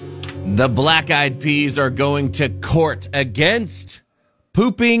The Black Eyed Peas are going to court against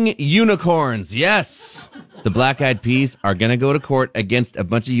pooping unicorns. Yes, the Black Eyed Peas are going to go to court against a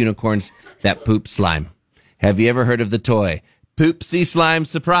bunch of unicorns that poop slime. Have you ever heard of the toy Poopsie Slime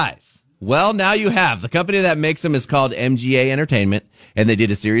Surprise? Well, now you have. The company that makes them is called MGA Entertainment, and they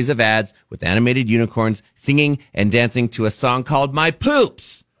did a series of ads with animated unicorns singing and dancing to a song called My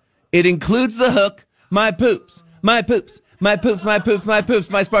Poops. It includes the hook, My Poops, My Poops, My Poops, My Poops, My Poops,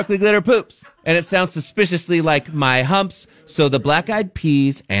 My Sparkly Glitter Poops. And it sounds suspiciously like My Humps. So the Black Eyed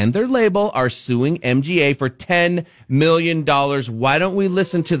Peas and their label are suing MGA for $10 million. Why don't we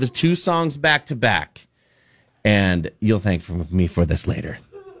listen to the two songs back to back? And you'll thank me for this later.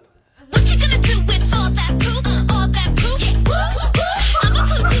 What you gonna do with all that poop? All that poop? Yeah. I'm a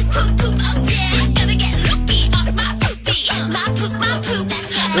poop, poop, poop, poop. Oh yeah. Gotta get loopy off my poopy. My poop, my poop.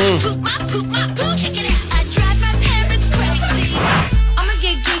 That's right. My poop, my poop, my poop. Check it out. I drive my parents crazy. I'ma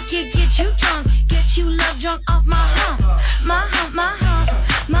get you drunk. Get you love drunk off my hump. My hump, my hump.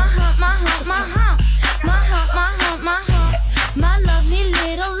 My hump, my hump, my hump. My hump, my hump, my hump. My lovely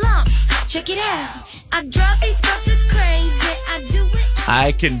little lumps. Check it out. I drive these puppies crazy. I do it.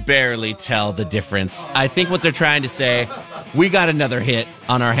 I can barely tell the difference. I think what they're trying to say, we got another hit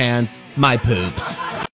on our hands. My Poops.